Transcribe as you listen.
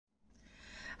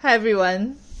Hi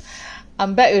everyone,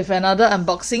 I'm back with another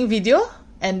unboxing video,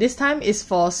 and this time is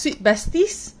for Sweet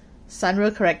Besties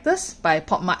Sanrio characters by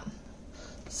PopMart.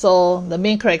 So the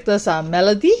main characters are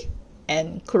Melody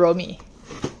and Kuromi.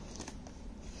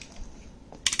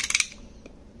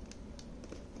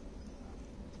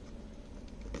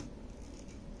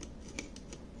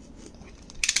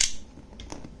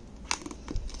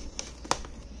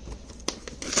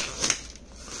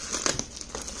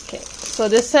 Okay, so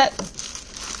this set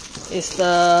is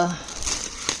the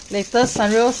latest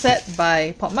Sanrio set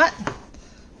by PopMart.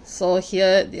 So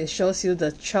here it shows you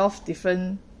the 12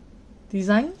 different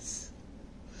designs.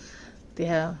 They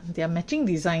are matching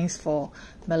designs for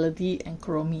Melody and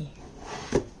Kuromi.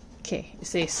 Okay, it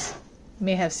says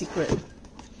may have secret.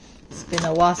 It's been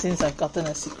a while since I've gotten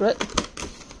a secret,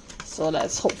 so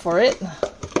let's hope for it.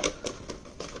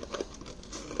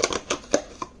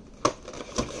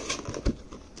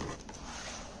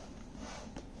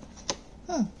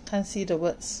 Can't see the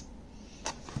words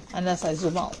unless I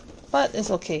zoom out, but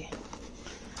it's okay.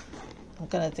 I'm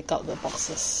gonna take out the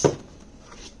boxes.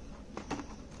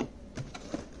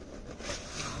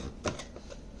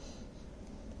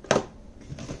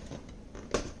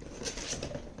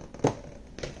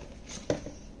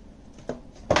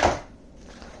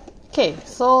 Okay,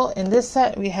 so in this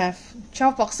set we have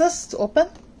 12 boxes to open.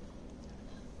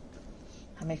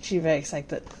 I'm actually very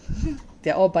excited.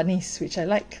 They're all bunnies, which I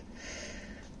like.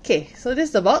 Okay, so this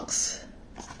is the box.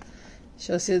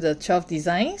 Shows you the 12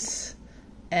 designs,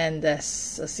 and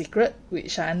there's a secret,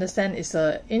 which I understand is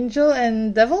a angel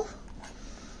and devil.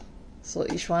 So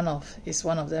each one is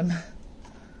one of them.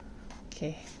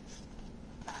 Okay,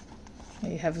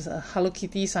 you have a Hello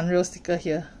Kitty Sanrio sticker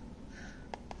here.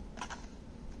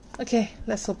 Okay,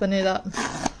 let's open it up.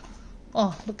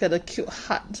 Oh, look at the cute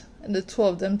heart and the two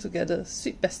of them together,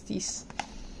 Sweet Besties.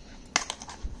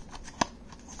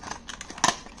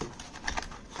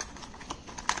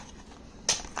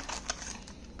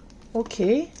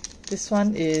 Okay, this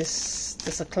one is,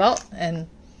 there's a cloud and,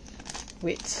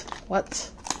 wait, what?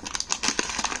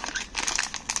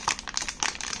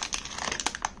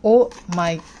 Oh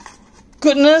my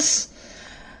goodness!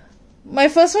 My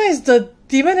first one is the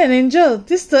demon and angel.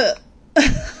 This the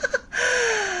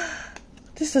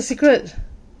this is the secret.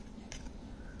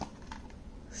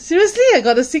 Seriously, I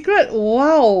got a secret.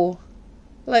 Wow!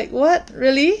 Like what?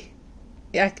 Really?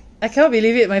 Yeah, I cannot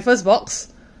believe it. My first box.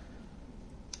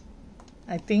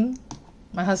 I think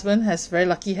my husband has very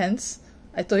lucky hands.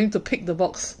 I told him to pick the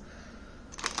box.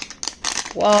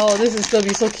 Wow, this is gonna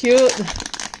be so cute.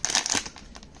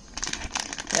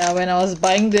 Yeah, when I was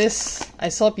buying this, I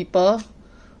saw people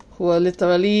who were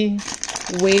literally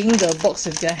weighing the box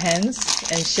with their hands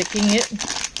and shaking it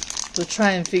to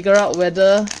try and figure out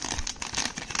whether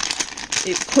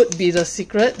it could be the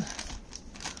secret.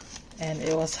 And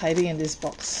it was hiding in this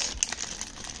box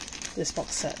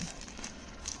set.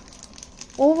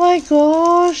 Oh my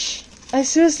gosh! I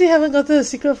seriously haven't gotten a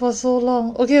secret for so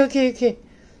long. Okay.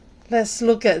 Let's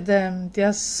look at them. They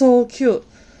are so cute.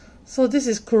 So this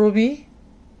is Kuromi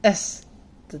as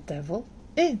the devil.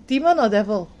 Demon or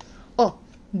devil? Oh,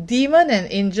 demon and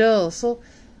angel. So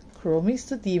Kuromi's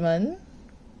the demon.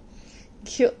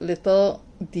 Cute little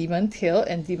demon tail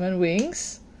and demon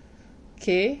wings.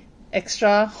 Okay,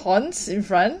 extra horns in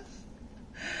front.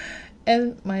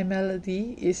 And my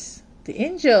Melody is the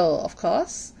angel, of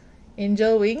course.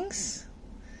 Angel wings.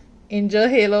 Angel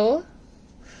halo.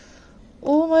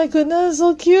 Oh my goodness,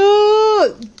 so cute!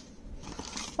 I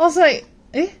was like,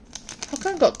 how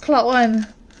come got cloud one?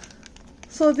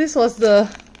 So this was the...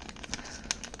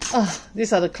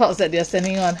 these are the clouds that they're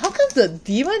standing on. How come the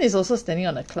demon is also standing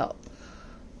on a cloud?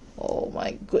 Oh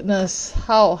my goodness.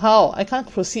 How? I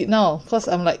can't proceed now because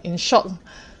I'm like in shock.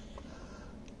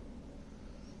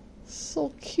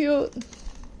 So cute.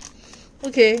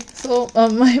 Okay, so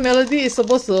my Melody is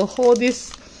supposed to hold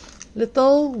this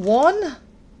little wand.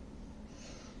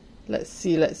 Let's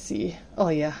see. Oh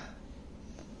yeah,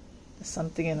 there's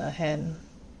something in her hand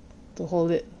to hold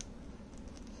it.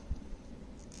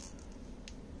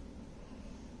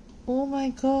 Oh my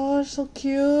gosh, so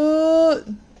cute.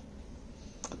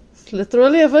 It's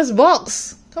literally a first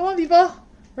box. Come on people,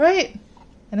 right?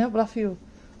 I never bluff you.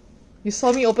 You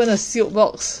saw me open a sealed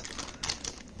box.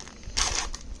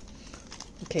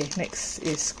 Okay, next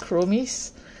is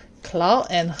Kuromi's cloud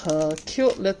and her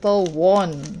cute little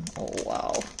wand. Oh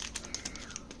wow.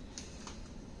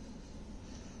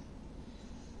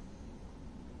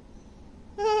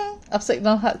 Upside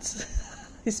down hearts.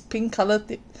 His pink color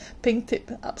tip, pink tip,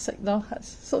 upside down hearts.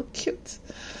 So cute.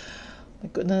 My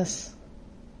goodness.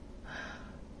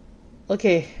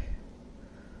 Okay.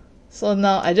 So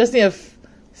now I just need to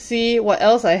see what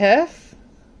else I have.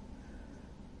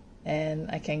 And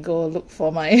I can go look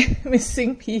for my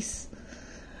missing piece,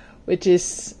 which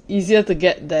is easier to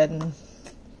get than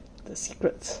the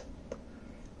secret.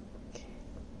 Okay.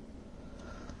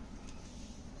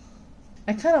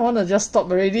 I kind of want to just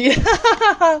stop already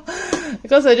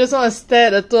because I just want to stare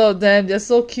at the two of them. They're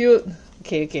so cute.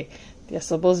 Okay. They're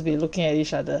supposed to be looking at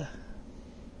each other.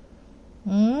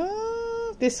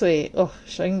 This way. Oh,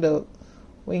 showing the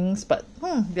wings, but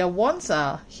their wands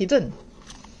are hidden.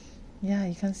 Yeah,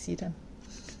 you can't see them.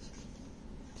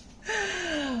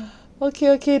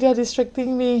 Okay, they're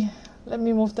distracting me. Let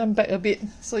me move them back a bit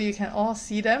so you can all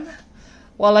see them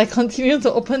while I continue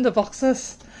to open the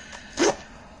boxes.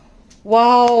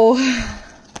 Wow.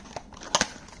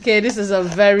 Okay, this is a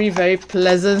very, very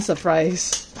pleasant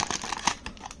surprise.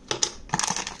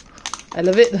 I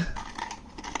love it.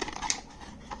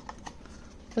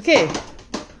 Okay,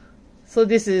 so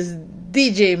this is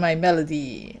DJ My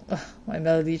Melody. My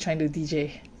Melody trying to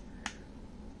DJ.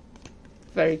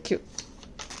 Very cute.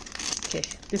 Okay,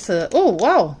 this oh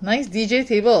wow, nice DJ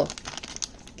table.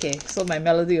 Okay, so My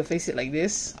Melody will face it like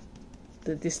this.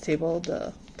 This table,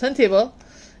 the turntable,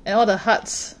 and all the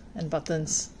hearts and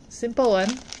buttons. Simple one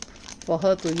for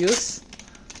her to use.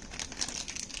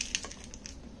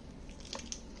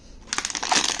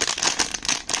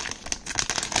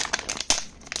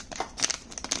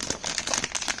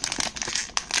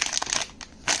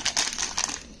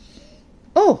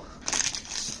 Oh,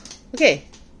 okay,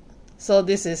 so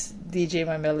this is DJ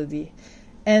My Melody,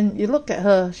 and you look at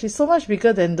her, she's so much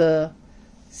bigger than the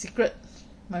secret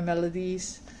My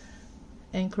Melodies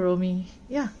and Kuromi.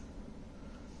 Yeah,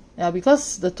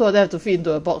 because the two of them have to fit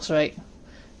into a box, right?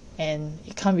 And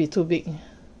it can't be too big.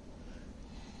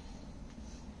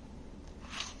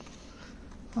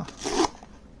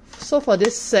 So for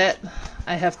this set,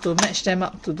 I have to match them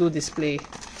up to do display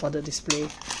for the display.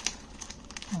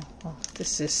 Oh,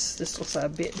 this looks like a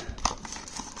bed.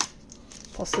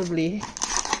 Possibly.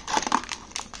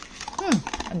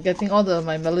 I'm getting all the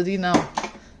My Melody now.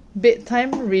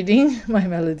 Bedtime reading My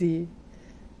Melody.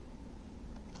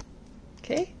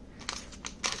 Okay.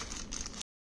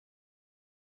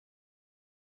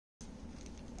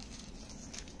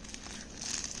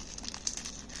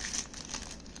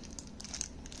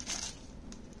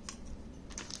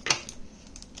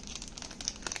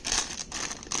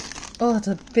 Oh,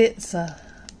 the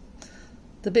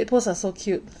bedposts are so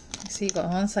cute. You see, got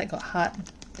one side got heart,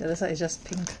 the other side is just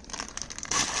pink.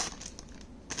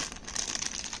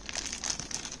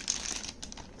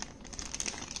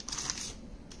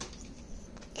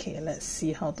 Okay, let's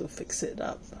see how to fix it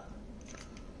up.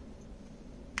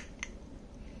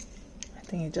 I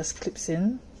think it just clips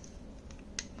in.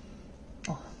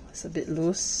 Oh, it's a bit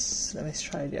loose. Let me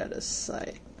try the other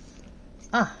side.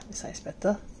 Ah, this side's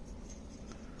better.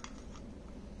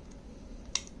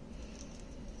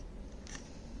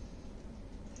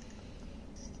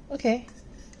 Okay,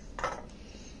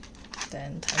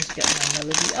 then time to get My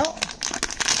Melody out.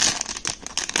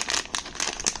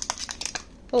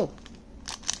 Oh,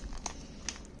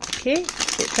 okay,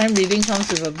 bedtime reading comes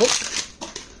with a book.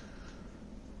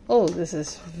 Oh, this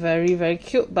is very, very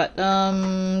cute, but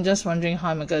just wondering how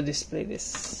I'm gonna display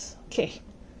this. Okay,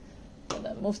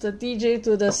 gonna move the DJ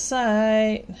to the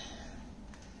side.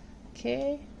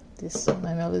 Okay, this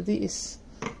My Melody is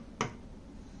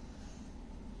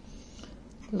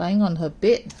lying on her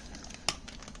bed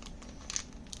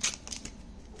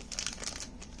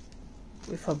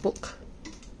with her book.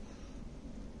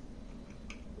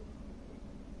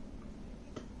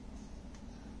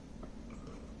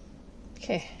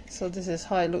 Okay, so this is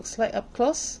how it looks like up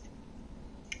close.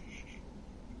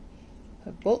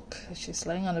 Her book, she's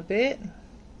lying on the bed.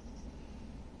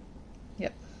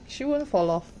 Yep, she won't fall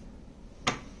off.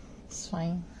 It's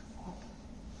fine.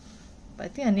 But I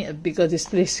think I need a bigger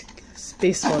display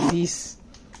space for these.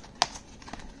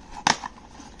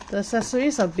 The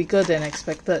accessories are bigger than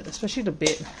expected, especially the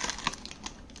bed.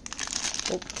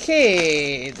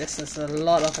 Okay, this is a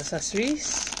lot of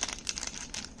accessories.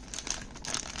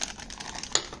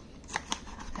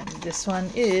 And this one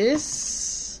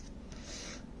is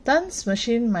Dance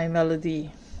Machine My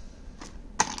Melody.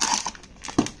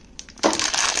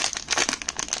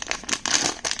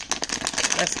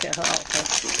 Let's get her out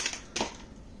first.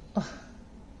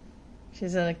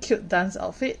 She's in a cute dance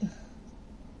outfit.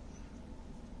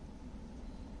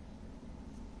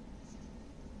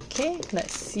 Okay,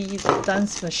 let's see the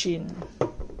dance machine.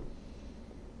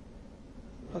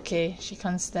 Okay, she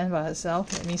can't stand by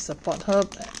herself. Let me support her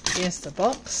against the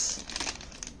box.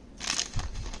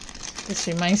 This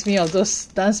reminds me of those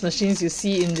dance machines you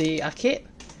see in the arcade.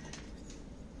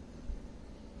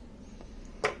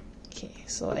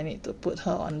 so I need to put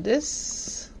her on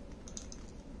this.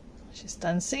 She's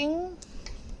dancing.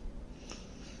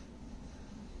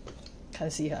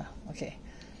 Can't see her. Okay.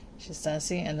 She's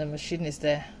dancing and the machine is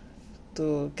there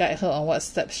to guide her on what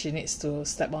steps she needs to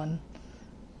step on.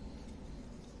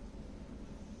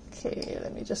 Okay,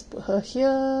 let me just put her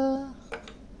here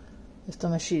with the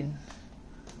machine.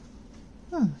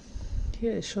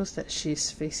 Here it shows that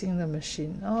she's facing the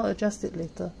machine. I'll adjust it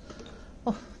later.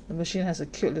 Oh, the machine has a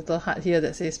cute little heart here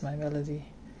that says my melody.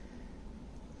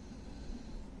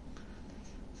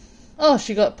 Oh,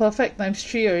 she got perfect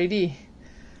 ×3 already.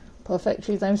 Perfect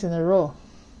 3 times in a row.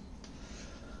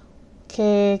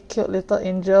 Okay, cute little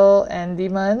angel and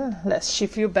demon. Let's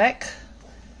shift you back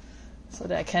so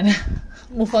that I can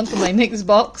move on to my next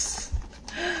box.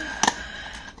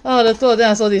 Oh, the two of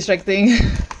them are so distracting.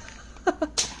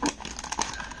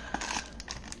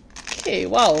 Okay,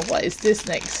 wow, what is this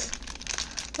next?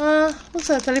 Looks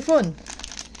like a telephone.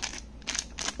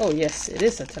 Oh yes, it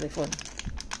is a telephone.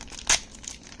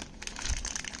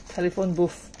 Telephone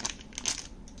booth.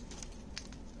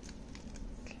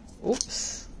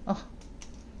 Oops. Oh,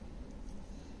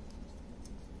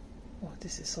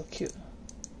 this is so cute.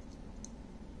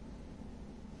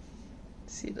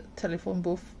 See the telephone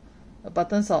booth? The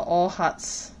buttons are all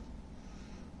hearts.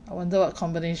 I wonder what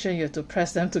combination you have to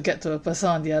press them to get to a person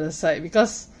on the other side,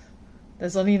 because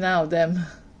there's only 9 of them.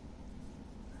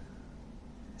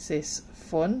 It says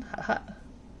phone, heart.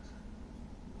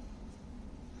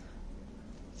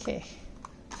 Okay.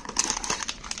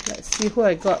 Let's see who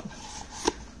I got.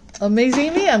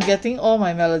 Amazingly, I'm getting all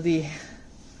my melody.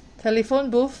 Telephone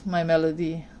booth, my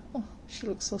melody. Oh, she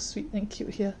looks so sweet and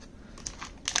cute here.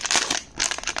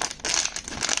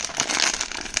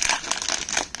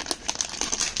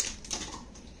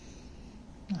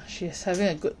 She's having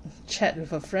a good chat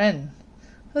with a friend.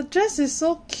 Her dress is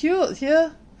so cute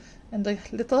here. And the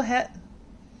little hat.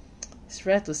 It's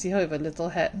rare to see her with a little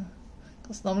hat,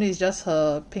 because normally it's just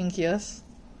her pink ears.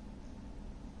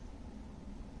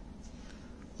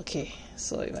 Okay,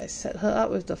 so if I set her up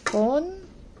with the phone,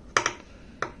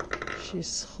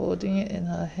 she's holding it in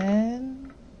her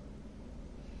hand.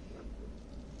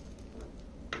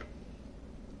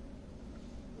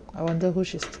 I wonder who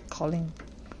she's calling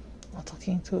or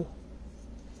talking to.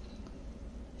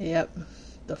 Yep,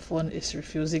 the phone is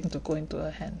refusing to go into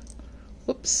her hand.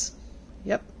 Oops.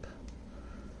 Yep.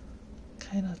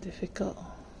 Kind of difficult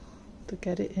to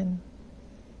get it in.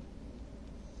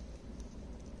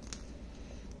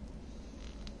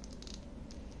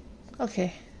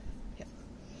 Okay. Yep.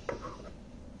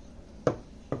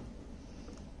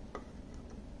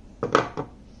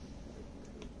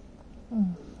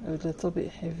 A little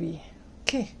bit heavy.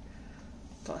 Okay.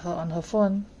 Got her on her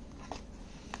phone.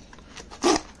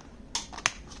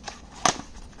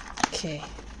 Okay.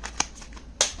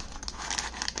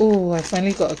 Oh, I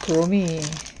finally got a Kuromi.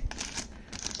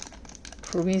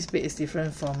 Kuromi's bed is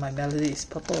different from my melody. It's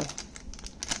purple.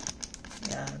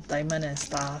 Yeah, diamond and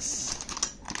stars.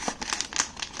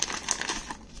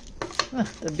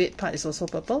 The bed part is also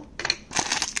purple.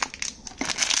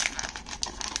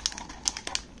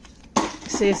 It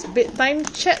says bedtime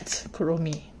chat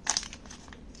Kuromi.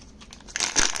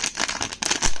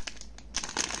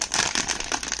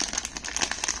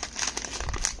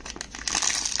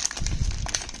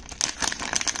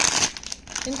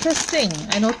 Interesting.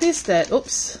 I noticed that,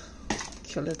 oops,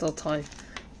 cute little toy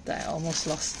that I almost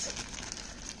lost.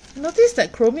 I noticed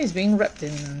that Kuromi is being wrapped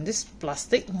in this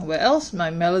plastic, where else my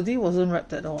melody wasn't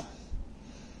wrapped at all.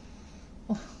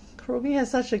 Oh, Kuromi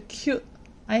has such a cute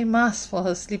eye mask for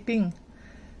her sleeping.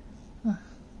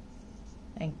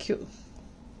 And cute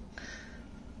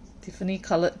Tiffany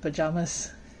colored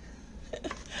pajamas.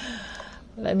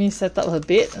 Let me set up her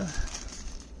bed.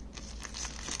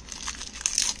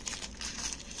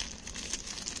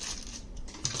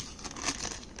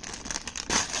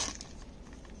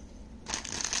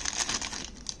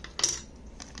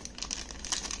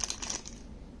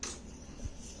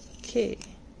 Okay.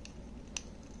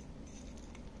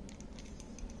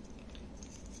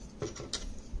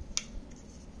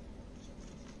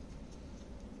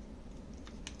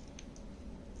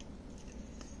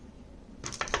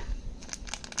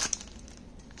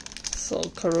 So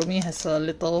Kuromi has a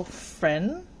little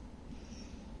friend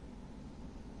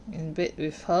in bed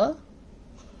with her.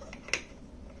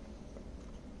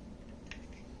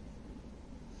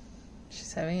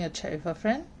 She's having a chat with her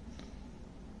friend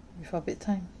before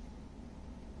bedtime.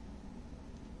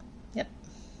 Yep.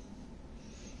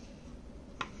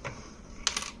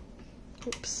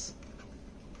 Oops.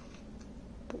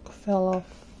 Book fell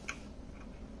off.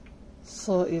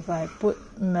 So if I put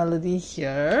melody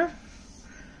here,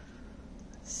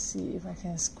 See if I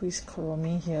can squeeze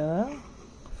Kuromi here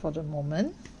for the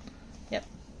moment. Yep.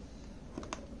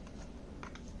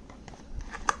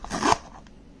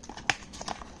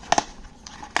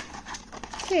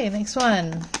 Okay, next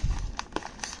one.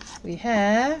 We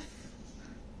have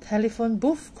telephone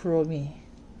booth Kuromi.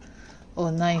 Oh,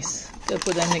 nice. Gonna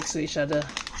put them next to each other.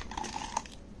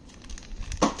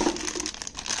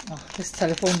 Oh, this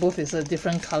telephone booth is a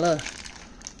different color.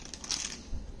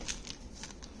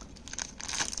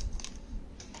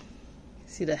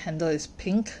 See, the handle is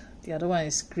pink, the other one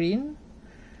is green.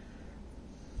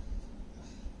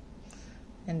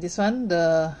 And this one,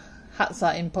 the hearts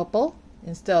are in purple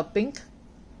instead of pink.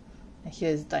 And here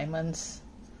is diamonds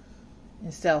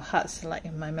instead of hearts like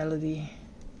in my melody.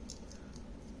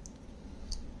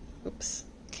 Oops.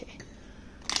 Okay.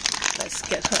 Let's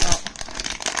get her out.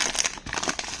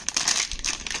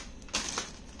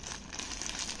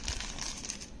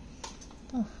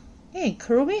 Oh. Hey,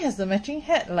 Kuromi has the matching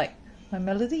hat like my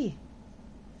melody.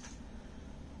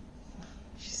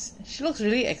 She looks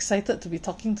really excited to be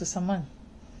talking to someone.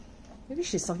 Maybe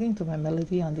she's talking to my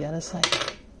melody on the other side.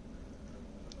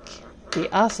 They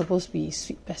are supposed to be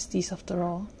sweet besties after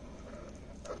all.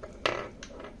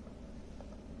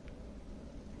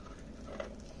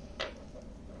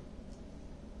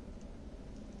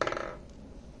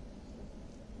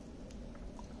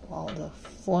 Wow, the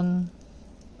phone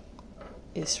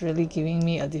is really giving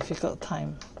me a difficult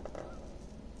time.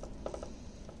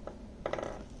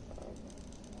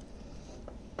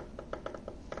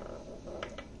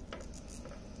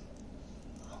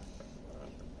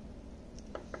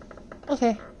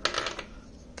 Okay,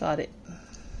 got it.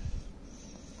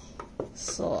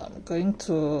 So I'm going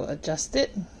to adjust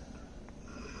it.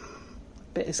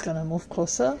 Bet it's gonna move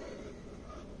closer.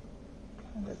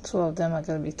 And the two of them are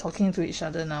gonna be talking to each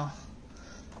other now.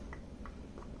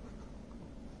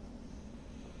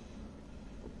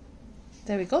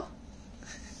 There we go.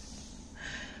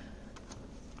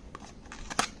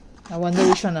 I wonder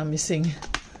which one I'm missing.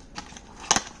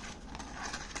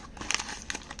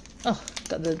 Oh,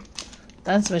 got the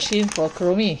dance machine for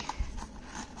Kuromi.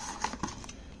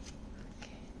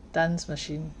 Dance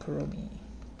machine Kuromi.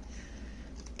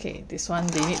 Okay, this one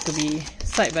they need to be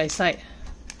side by side.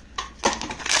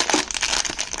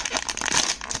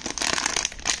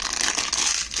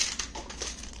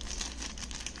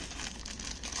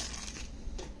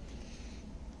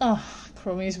 Oh,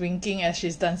 Kuromi is winking as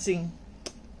she's dancing.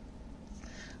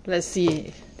 Let's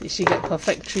see, did she get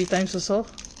perfect 3 times or so?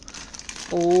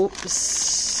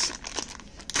 Oops.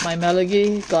 My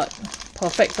melody got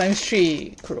perfect times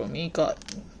 3. Kuromi got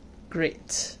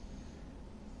great.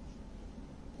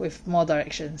 With more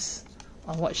directions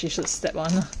on what she should step on.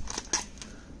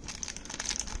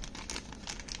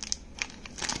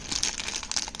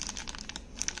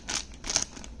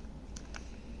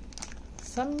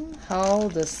 Somehow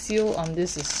the seal on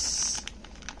this is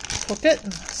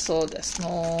crooked, so there's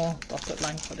no dotted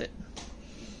line for it.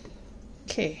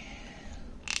 Okay.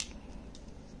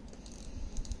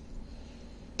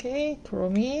 Okay,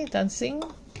 Kuromi dancing.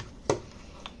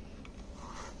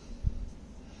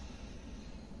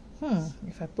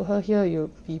 If I put her here,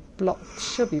 you'll be blocked.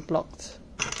 She'll be blocked.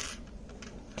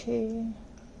 Okay.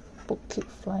 Book keep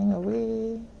flying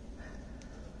away.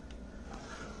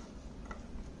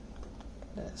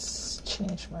 Let's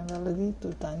change my melody to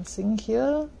dancing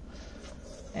here.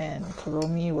 And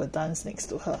Kuromi will dance next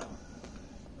to her.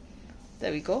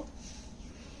 There we go.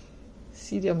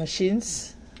 See their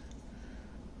machines?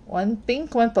 One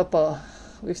pink, one purple,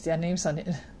 with their names on it.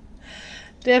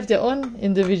 They have their own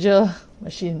individual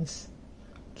machines.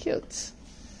 Cute.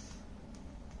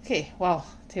 Okay, wow,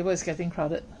 table is getting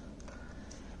crowded.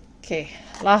 Okay,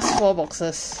 last 4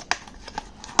 boxes.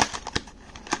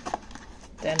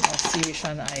 Then I'll see which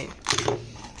one I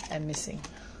am missing.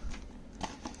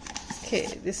 Okay,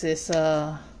 this is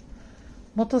a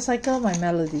motorcycle, my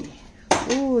melody.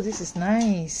 Ooh, this is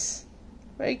nice.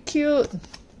 Very cute.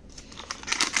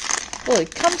 Oh,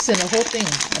 it comes in the whole thing.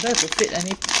 I don't have to fit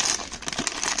any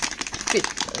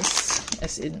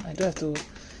as in I don't have to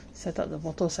set up the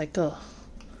motorcycle.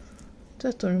 Just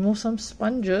have to remove some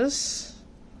sponges.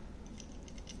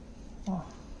 Oh.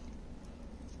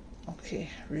 Okay,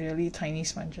 really tiny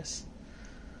sponges.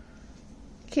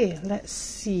 Okay, let's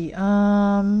see.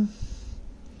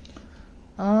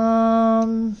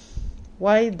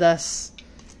 Why does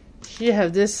she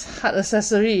have this heart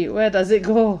accessory? Where does it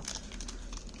go?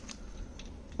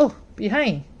 Oh,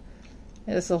 behind.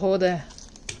 There's a hole there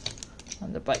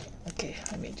on the bike. Okay,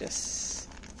 let me just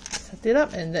set it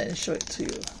up and then show it to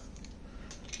you.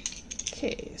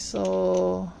 Okay,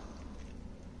 so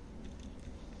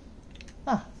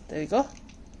there we go.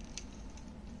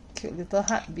 cute little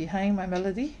heart behind my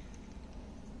Melody.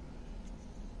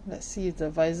 Let's see if the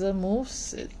visor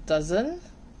moves. It doesn't.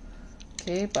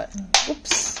 Okay, but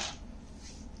oops.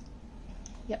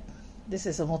 Yep, this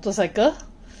is a motorcycle.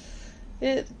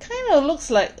 It kind of looks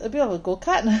like a bit of a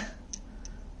go-kart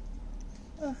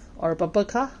or a bumper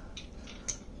car.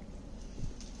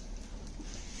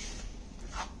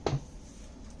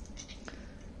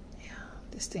 Yeah,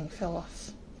 this thing fell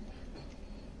off.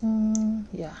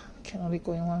 Yeah, can only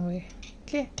go in one way.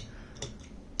 Okay.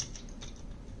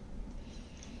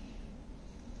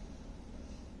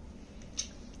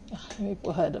 Let me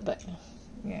put her at the back.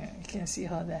 Yeah, you can see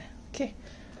her there. Okay.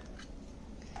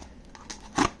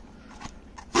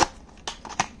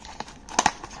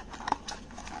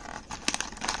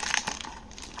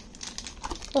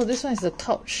 Oh, this one is the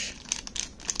couch.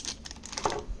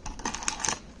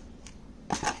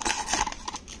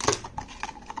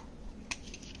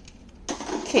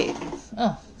 Okay.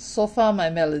 Oh, so far my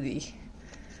Melody.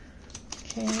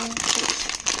 Okay.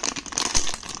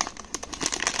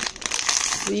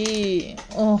 See.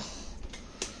 Oh,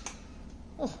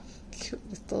 cute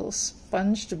little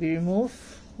sponge to be removed.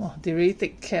 Oh, they really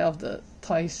take care of the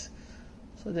toys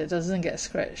so that it doesn't get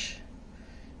scratched.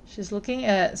 She's looking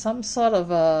at some sort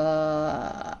of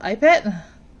a iPad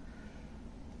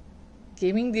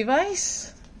gaming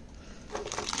device.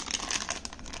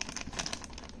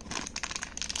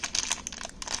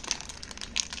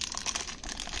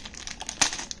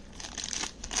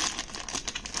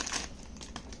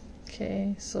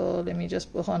 Okay, so let me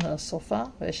just put her on her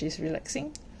sofa where she's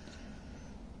relaxing.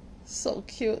 So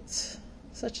cute.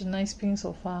 Such a nice pink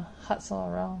sofa. Hearts all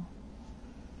around.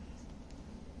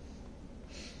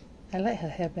 I like her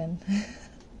hairband.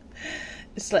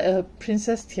 It's like a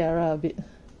princess tiara a bit.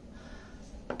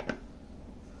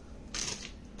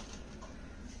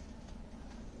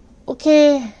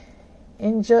 Okay,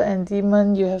 Angel and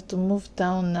Demon, you have to move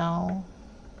down now.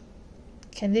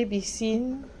 Can they be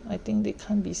seen? I think they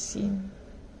can't be seen.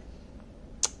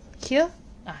 Here?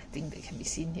 I think they can be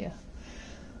seen here.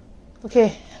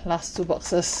 Okay, last two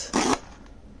boxes.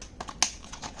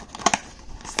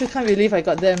 Still can't believe I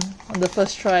got them on the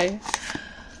first try.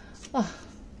 Oh,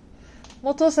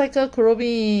 motorcycle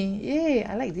Kuromi. Yay,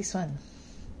 I like this one.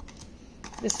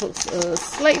 This looks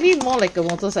slightly more like a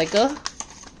motorcycle.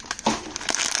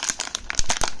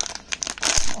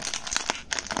 Oh,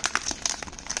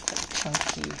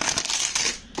 chunky.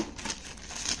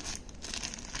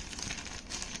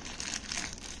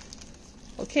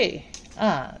 Okay,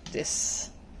 this.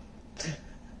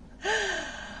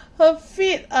 Her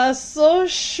feet are so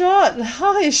short.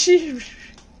 How is she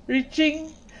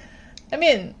reaching? I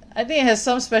mean, I think it has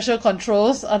some special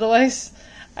controls. Otherwise,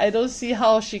 I don't see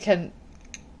how she can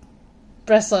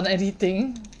press on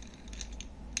anything.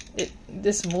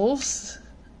 This moves.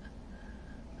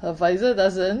 Her visor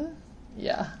doesn't.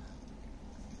 Yeah.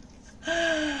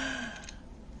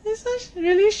 This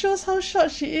really shows how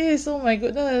short she is. Oh my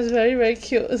goodness, it's very, very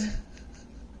cute.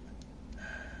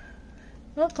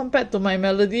 Not compared to my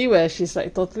Melody where she's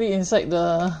like totally inside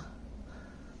the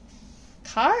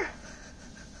car,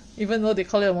 even though they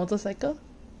call it a motorcycle.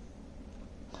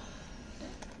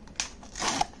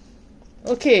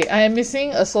 Okay, I am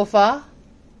missing a sofa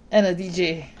and a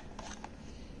DJ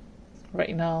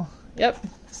right now. Yep,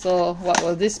 so what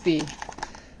will this be?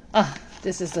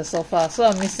 This is the sofa, so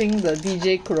I'm missing the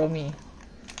DJ Kuromi.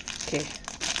 Okay,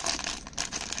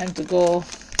 time to go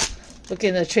look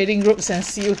in the trading groups and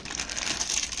see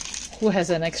who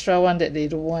has an extra one that they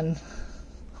don't want.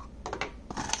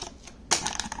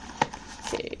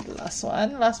 Okay, last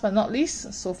one, last but not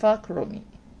least, sofa Kuromi.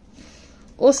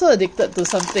 Also addicted to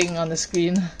something on the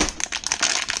screen.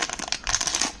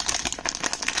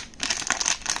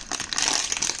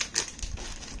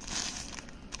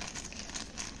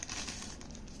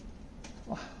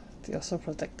 Oh, they also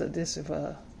protected this with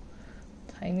a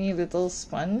tiny little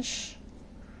sponge.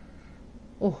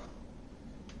 Oh,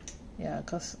 yeah,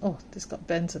 because, oh, this got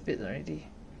bent a bit already.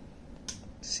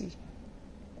 See,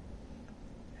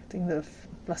 I think the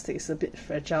plastic is a bit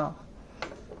fragile,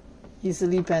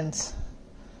 easily bent.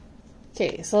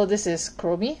 Okay, so this is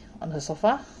Kuromi on her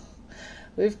sofa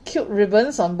with cute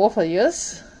ribbons on both her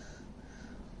ears,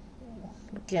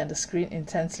 looking at the screen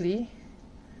intensely.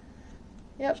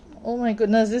 Yep, oh my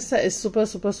goodness, this set is super,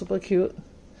 super, super cute.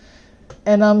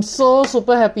 And I'm so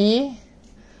super happy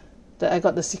that I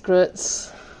got the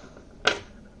secrets.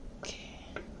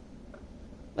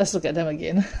 Let's look at them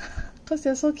again because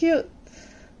they're so cute.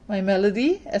 My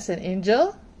Melody as an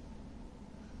angel.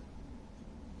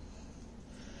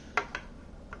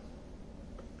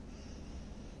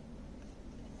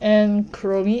 And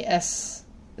Kuromi as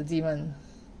a demon.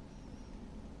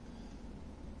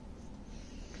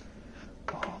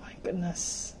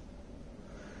 goodness.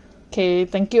 Okay,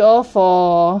 thank you all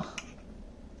for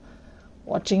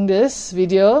watching this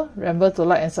video. Remember to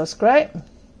like and subscribe.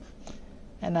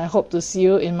 And I hope to see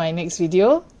you in my next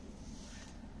video.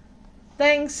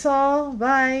 Thanks all.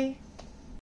 Bye.